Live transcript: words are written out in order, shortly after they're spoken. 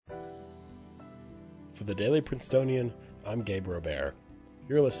For the Daily Princetonian, I'm Gabe Robert.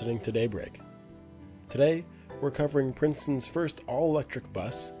 You're listening to Daybreak. Today, we're covering Princeton's first all-electric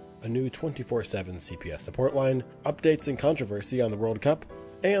bus, a new 24/7 CPS support line, updates and controversy on the World Cup,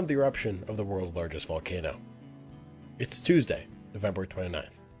 and the eruption of the world's largest volcano. It's Tuesday, November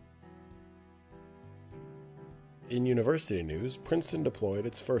 29th. In university news, Princeton deployed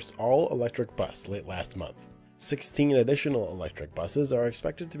its first all-electric bus late last month. 16 additional electric buses are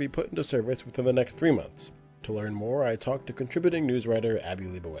expected to be put into service within the next 3 months. To learn more, I talked to contributing news writer Abby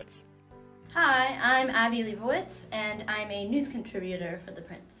Leibowitz. Hi, I'm Abby Leibowitz, and I'm a news contributor for The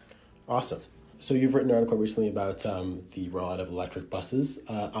Prince. Awesome. So you've written an article recently about the rollout of electric buses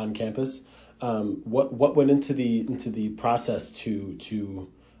on campus. What went into the process to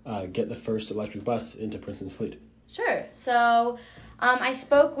get the first electric bus into Princeton's fleet? Sure. So I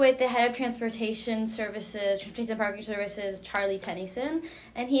spoke with the head of transportation parking services, Charlie Tennyson,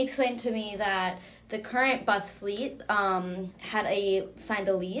 and he explained to me that the current bus fleet had signed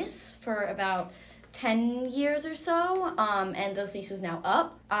a lease for about 10 years or so, and this lease was now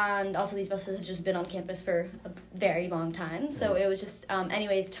up, and also these buses have just been on campus for a very long time, so it was just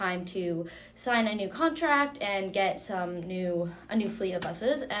time to sign a new contract and get a new fleet of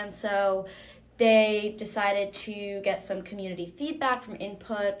buses. And so they decided to get some community feedback from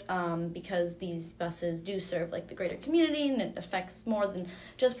input because these buses do serve like the greater community and it affects more than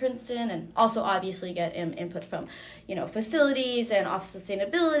just Princeton, and also obviously get input from facilities and office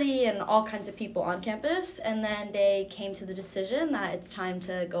sustainability and all kinds of people on campus. And then they came to the decision that it's time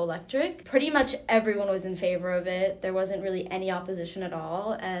to go electric. Pretty much everyone was in favor of it. There wasn't really any opposition at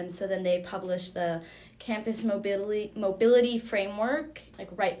all. And so then they published the campus mobility framework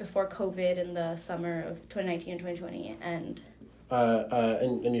right before COVID in the summer of 2019 and 2020. And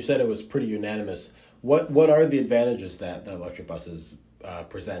you said it was pretty unanimous. What are the advantages that the electric buses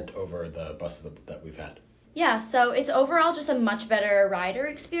present over the buses that we've had? Yeah, so it's overall just a much better rider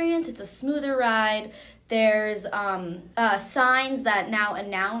experience. It's a smoother ride. There's signs that now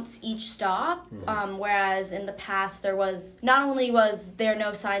announce each stop, whereas in the past not only was there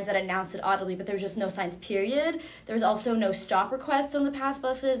no signs that announced it audibly, but there was just no signs, period. There was also no stop requests on the past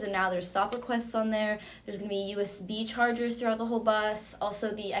buses, and now there's stop requests on there. There's going to be USB chargers throughout the whole bus.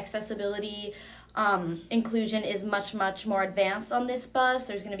 Also, the accessibility inclusion is much, much more advanced on this bus.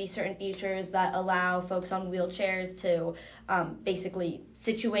 There's going to be certain features that allow folks on wheelchairs to basically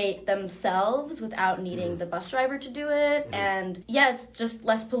situate themselves without needing the bus driver to do it. And yeah, it's just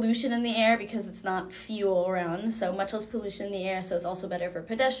less pollution in the air because it's not fuel around, so much less pollution in the air, so it's also better for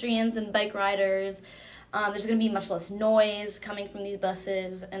pedestrians and bike riders. There's going to be much less noise coming from these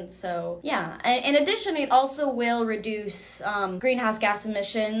buses, and so, yeah. In addition, it also will reduce greenhouse gas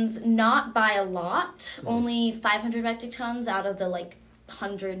emissions, not by a lot, only 500 metric tons out of the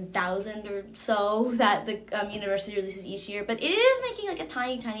 100,000 or so that the university releases each year, but it is making a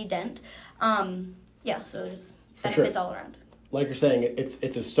tiny, tiny dent. So there's benefits all around. Like you're saying, it's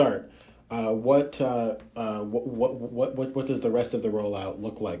a start. What does the rest of the rollout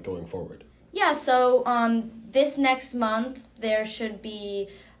look like going forward? Yeah, so this next month there should be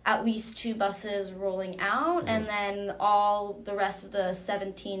at least 2 buses rolling out, and then all the rest of the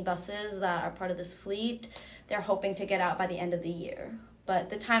 17 buses that are part of this fleet, they're hoping to get out by the end of the year. But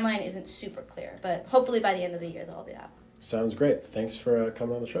the timeline isn't super clear, but hopefully by the end of the year they'll all be out. Sounds great. Thanks for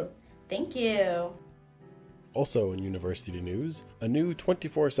coming on the show. Thank you. Also in university news, a new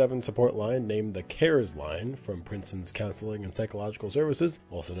 24/7 support line named the CARES line from Princeton's Counseling and Psychological Services,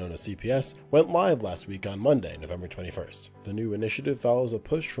 also known as CPS, went live last week on Monday, November 21st. The new initiative follows a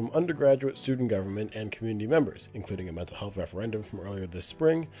push from undergraduate student government and community members, including a mental health referendum from earlier this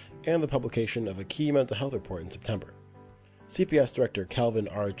spring and the publication of a key mental health report in September. CPS Director Calvin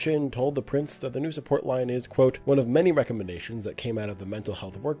R. Chin told the Prince that the new support line is, quote, one of many recommendations that came out of the mental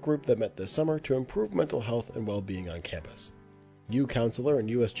health work group that met this summer to improve mental health and well-being on campus. U counselor and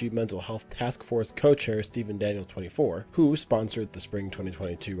USG Mental Health Task Force co-chair Stephen Daniels, 24, who sponsored the spring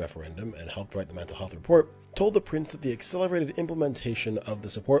 2022 referendum and helped write the mental health report, told the Prince that the accelerated implementation of the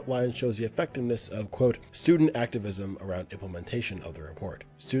support line shows the effectiveness of, quote, student activism around implementation of the report.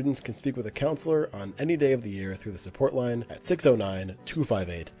 Students can speak with a counselor on any day of the year through the support line at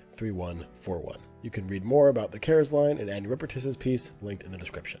 609-258-3141. You can read more about the CARES line in Andy Rippertis' piece linked in the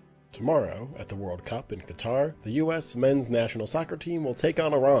description. Tomorrow, at the World Cup in Qatar, the U.S. men's national soccer team will take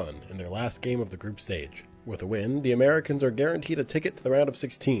on Iran in their last game of the group stage. With a win, the Americans are guaranteed a ticket to the round of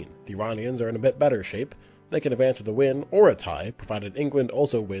 16. The Iranians are in a bit better shape. They can advance with a win or a tie, provided England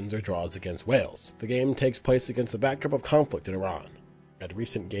also wins or draws against Wales. The game takes place against the backdrop of conflict in Iran. At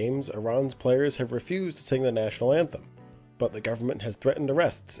recent games, Iran's players have refused to sing the national anthem, but the government has threatened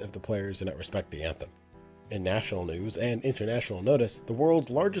arrests if the players do not respect the anthem. In national news and international notice, the world's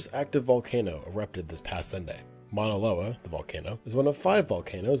largest active volcano erupted this past Sunday. Mauna Loa, the volcano, is one of 5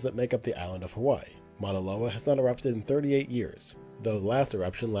 volcanoes that make up the island of Hawaii. Mauna Loa has not erupted in 38 years, though the last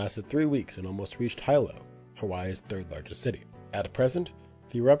eruption lasted 3 weeks and almost reached Hilo, Hawaii's 3rd largest city. At present,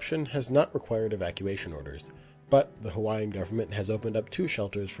 the eruption has not required evacuation orders, but the Hawaiian government has opened up 2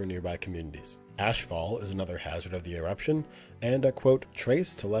 shelters for nearby communities. Ashfall is another hazard of the eruption, and a, quote,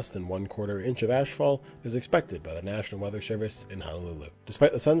 trace to less than 1/4 inch of ashfall is expected by the National Weather Service in Honolulu.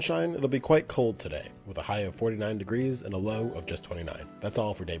 Despite the sunshine, it'll be quite cold today, with a high of 49 degrees and a low of just 29. That's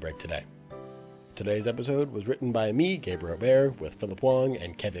all for Daybreak Today. Today's episode was written by me, Gabriel Baer, with Philip Wong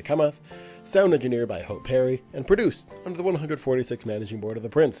and Kevya Kamath, sound engineered by Hope Perry, and produced under the 146th Managing Board of the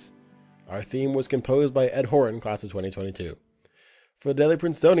Prince. Our theme was composed by Ed Horan, class of 2022. For the Daily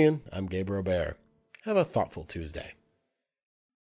Princetonian, I'm Gabriel Baer. Have a thoughtful Tuesday.